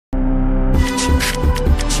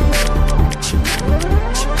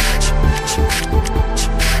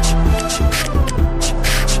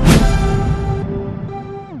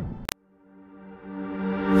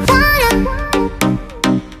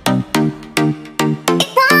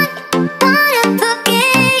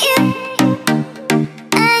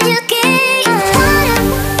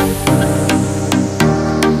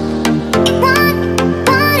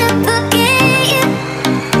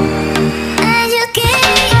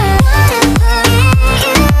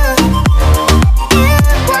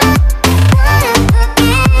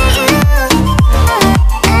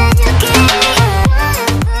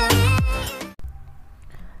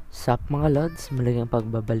Sup mga lods, muli ang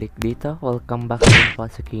pagbabalik dito. Welcome back din po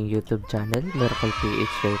sa aking YouTube channel, Miracle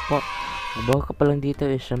PH Here For. Kung bago ka pa lang dito,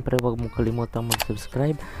 syempre huwag mong kalimutang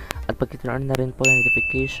mag-subscribe at pag-turn na rin po yung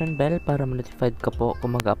notification bell para ma-notified ka po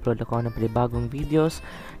kung mag-upload ako ng bagong videos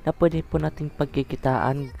na pwede po nating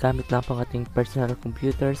pagkikitaan gamit lang po ang ating personal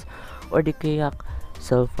computers or di kaya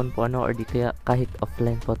cellphone po or di kaya kahit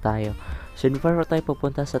offline po tayo. So before po tayo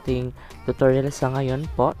pupunta sa ating tutorial sa ngayon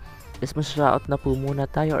po, is shoutout na po muna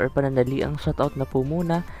tayo or panandaliang shoutout na po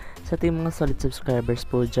muna sa ating mga solid subscribers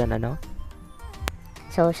po dyan,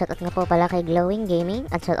 So, shoutout nga po pala kay Glowing Gaming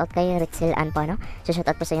at shoutout kay Ritzel Ann po, So,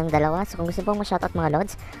 shoutout po sa inyong dalawa. So, kung gusto pong ma-shoutout mga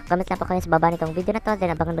lods, comment lang po kayo sa baba nitong video na to.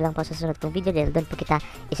 Then, abangan mo lang po sa susunod kong video dahil doon po kita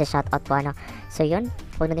isa-shoutout po, So, yun.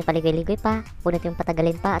 Huwag natin paligoy-ligoy pa. Huwag natin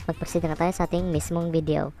patagalin pa at mag-proceed na tayo sa ating mismong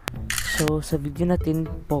video. So, sa video natin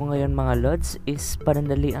po ngayon mga lods is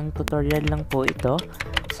panandaliang tutorial lang po ito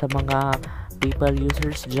sa mga PayPal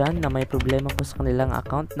users dyan na may problema po sa kanilang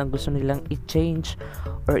account na gusto nilang i-change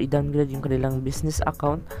or i-downgrade yung kanilang business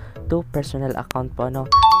account to personal account po,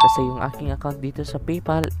 Kasi yung aking account dito sa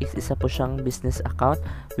PayPal is isa po siyang business account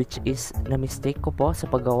which is na mistake ko po sa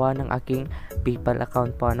paggawa ng aking PayPal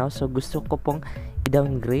account po, So gusto ko pong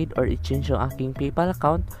i-downgrade or i-change yung aking PayPal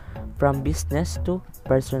account from business to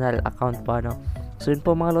personal account po, So yun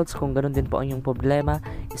po mga lods, kung ganun din po ang inyong problema,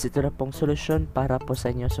 is ito na pong solusyon para po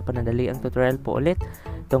sa inyo. So panadali ang tutorial po ulit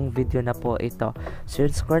itong video na po ito. So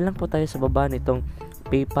yun, scroll lang po tayo sa baba nitong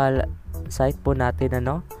PayPal site po natin,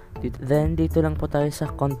 Then dito lang po tayo sa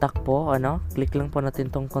contact po, Click lang po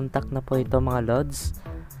natin tong contact na po ito mga lods.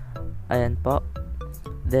 Ayan po.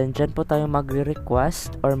 Then dyan po tayo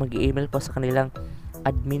magre-request or mag-email po sa kanilang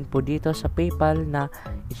admin po dito sa PayPal na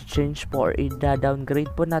i-change po or i-downgrade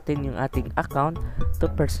po natin yung ating account to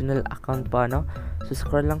personal account po, So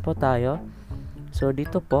scroll lang po tayo. So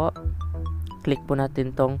dito po, click po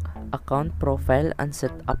natin tong account profile and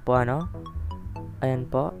set up po, Ayan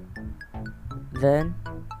po. Then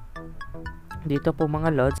dito po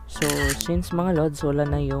mga lods, so since mga lods wala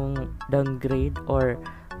na yung downgrade or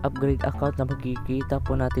upgrade account na makikita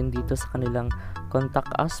po natin dito sa kanilang contact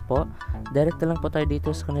us po, direct na lang po tayo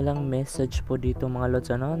dito sa kanilang message po dito mga lods,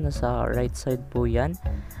 nasa right side po yan,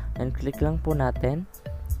 and click lang po natin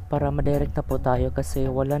para madirect na po tayo kasi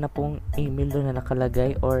wala na pong email doon na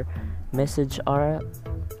nakalagay or message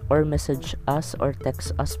us or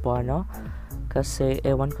text us po, kasi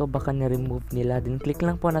ewan ko baka ni-remove nila. Then click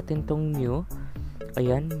lang po natin tong new.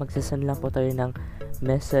 Ayan, magsasend lang po tayo ng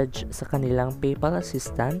message sa kanilang PayPal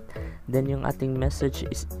assistant. Then yung ating message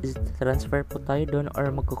is transfer po tayo doon or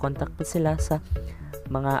magko-contact po sila sa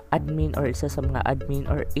mga admin or isa sa mga admin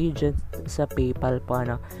or agent sa PayPal po,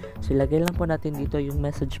 So ilagay lang po natin dito yung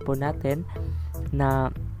message po natin na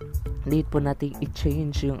need po natin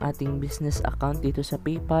i-change yung ating business account dito sa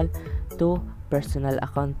PayPal to personal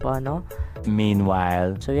account po,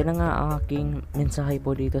 Meanwhile, so yan na nga ang aking mensahe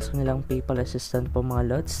po dito sa kanilang PayPal assistant po mga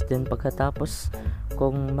lods. Then pagkatapos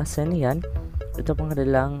kung masend yan, ito po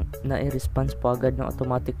kanilang na i-response po agad ng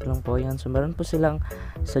automatic lang po yan. So meron po silang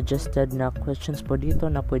suggested na questions po dito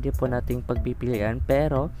na pwede po nating pagpipilian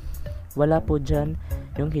pero wala po dyan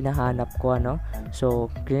yung hinahanap ko, So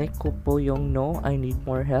click ko po yung no, I need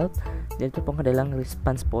more help. Dito po kanilang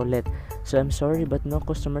response po ulit. So I'm sorry but no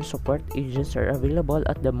customer support agents are available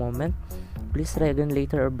at the moment. Please try again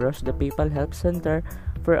later or browse the PayPal Help Center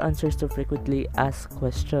for answers to frequently asked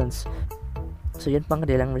questions. So yun pang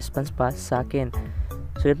kanilang response pa sa akin.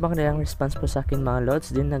 Mga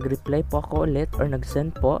lods. Then nag-reply po ako ulit or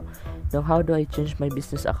nag-send po ng how do I change my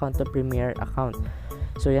business account to premier account.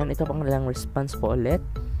 So yan, ito pang kanilang response po ulit.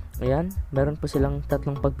 Ayan, meron po silang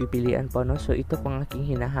tatlong pagpipilian po, So ito pang aking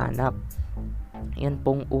hinahanap. Yan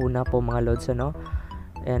pong una po mga lods,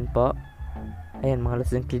 Ayan po. Ayan mga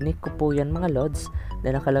lods, then clinic ko po yan mga lods.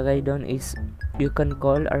 Then nakalagay doon is you can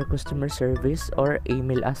call our customer service or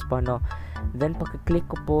email us po, Then pagka-click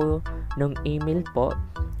ko po nung email po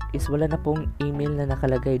is wala na pong email na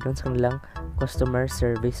nakalagay doon sa kanilang customer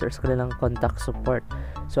service or sa kanilang contact support.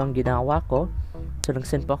 So ang ginawa ko, so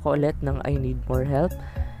nag-send po ako ulit ng I need more help.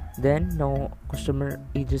 Then no customer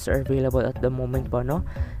agents are available at the moment po,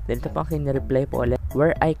 Then ito po aking reply po ulit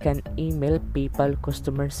where I can email PayPal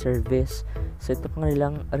customer service. So ito po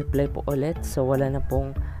nilang reply po ulit. So wala na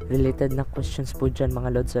pong related na questions po dyan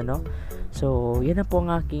mga lods, So yan na po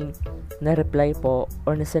ang aking na-reply po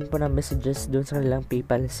or na-send po ng messages doon sa kanilang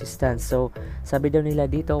PayPal assistant. So sabi daw nila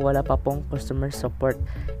dito wala pa pong customer support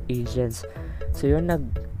agents. So yun,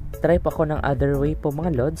 nag-try po ako ng other way po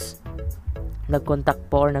mga lods.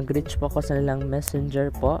 Nag-contact po or nag-reach po ako sa nilang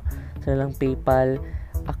messenger po, sa nilang PayPal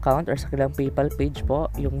account or sa kanilang PayPal page po,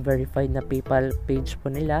 yung verified na PayPal page po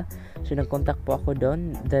nila. So nag-contact po ako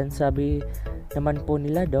doon. Then sabi naman po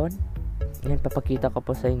nila doon, yan, papakita ko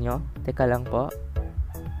po sa inyo. Teka lang po.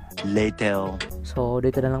 Later. So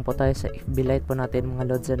dito na lang po tayo sa FB Lite po natin mga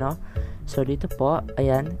lods, ano. So dito po,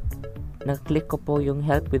 ayan, nag-click ko po yung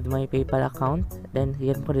help with my PayPal account. Then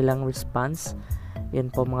yan po nilang response.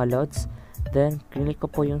 Yan po mga lods. Then click ko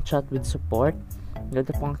po yung chat with support.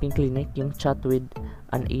 Dito po ang aking clinic, yung chat with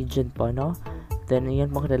an agent po, no. Then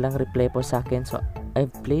yan po kanilang reply po sa akin. So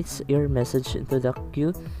I've placed your message into the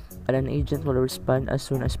queue and an agent will respond as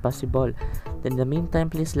soon as possible. Then in the meantime,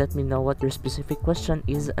 please let me know what your specific question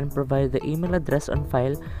is and provide the email address on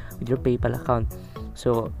file with your PayPal account.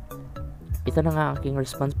 So ito na nga aking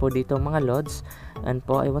response po dito mga lods. And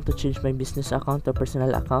po, I want to change my business account to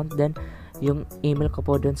personal account. Then yung email ko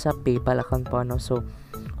po dun sa PayPal account po, ano. So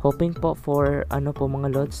hoping po for ano po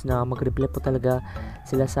mga lods na mag-reply po talaga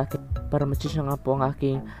sila sa akin para ma-change nga po ang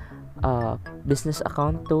aking business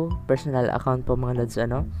account to personal account po mga lods,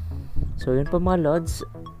 ano. So yun po mga lods,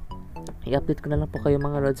 i-update ko na lang po kayo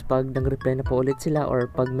mga lods pag nag-reply na po ulit sila or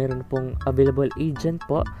pag meron pong available agent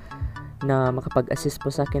po na makapag-assist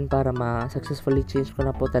po sa akin para ma-successfully change ko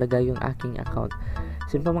na po talaga yung aking account.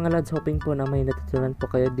 So yun po mga lods, hoping po na may natutunan po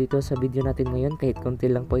kayo dito sa video natin ngayon, kahit konti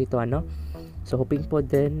lang po ito, ano. So hoping po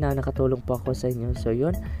din na nakatulong po ako sa inyo. So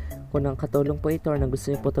yun, kung nakatulong po ito or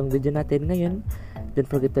nagustuhan niyo po itong video natin ngayon, don't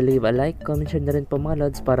forget to leave a like, comment, share na rin po mga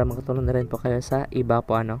lods para makatulong na rin po kayo sa iba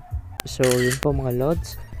po, ano. So yun po mga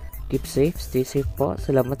lods, keep safe, stay safe po.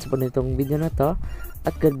 Salamat sa po nitong video na to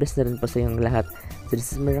at God bless na rin po sa inyong lahat. So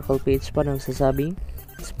this is Miracle Page po na nagsasabing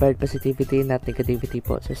inspired positivity not negativity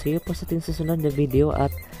po. So see you po sa ating susunod na video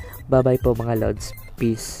at bye bye po mga lods.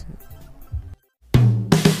 Peace.